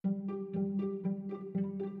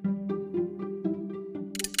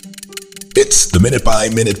It's the Minute by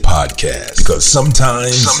Minute Podcast, because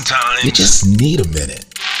sometimes you just need a minute.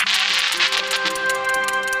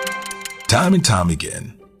 Time and time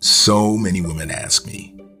again, so many women ask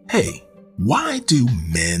me, hey, why do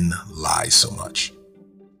men lie so much?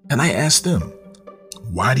 And I ask them,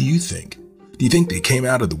 why do you think? Do you think they came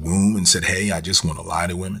out of the womb and said, hey, I just want to lie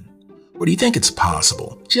to women? Or do you think it's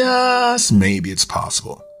possible, just maybe it's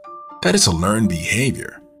possible, that it's a learned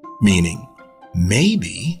behavior? Meaning,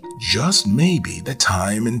 maybe, just maybe, that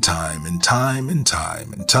time and time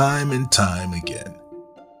again,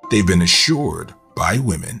 they've been assured by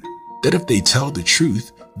women that if they tell the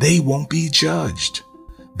truth, they won't be judged.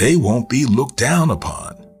 They won't be looked down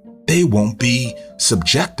upon. They won't be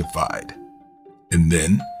subjectified. And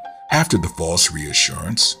then, after the false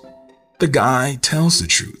reassurance, the guy tells the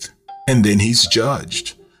truth, and then he's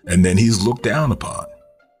judged, and then he's looked down upon.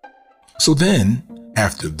 So then,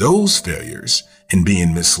 after those failures and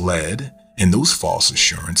being misled and those false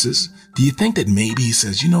assurances, do you think that maybe he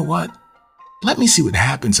says, you know what? Let me see what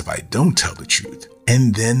happens if I don't tell the truth.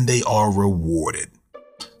 And then they are rewarded.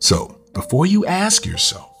 So before you ask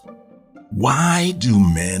yourself, why do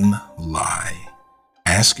men lie?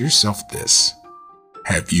 Ask yourself this.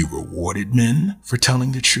 Have you rewarded men for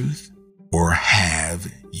telling the truth? Or have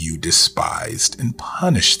you despised and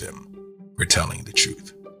punished them for telling the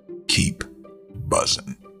truth? Keep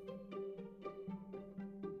buzzing.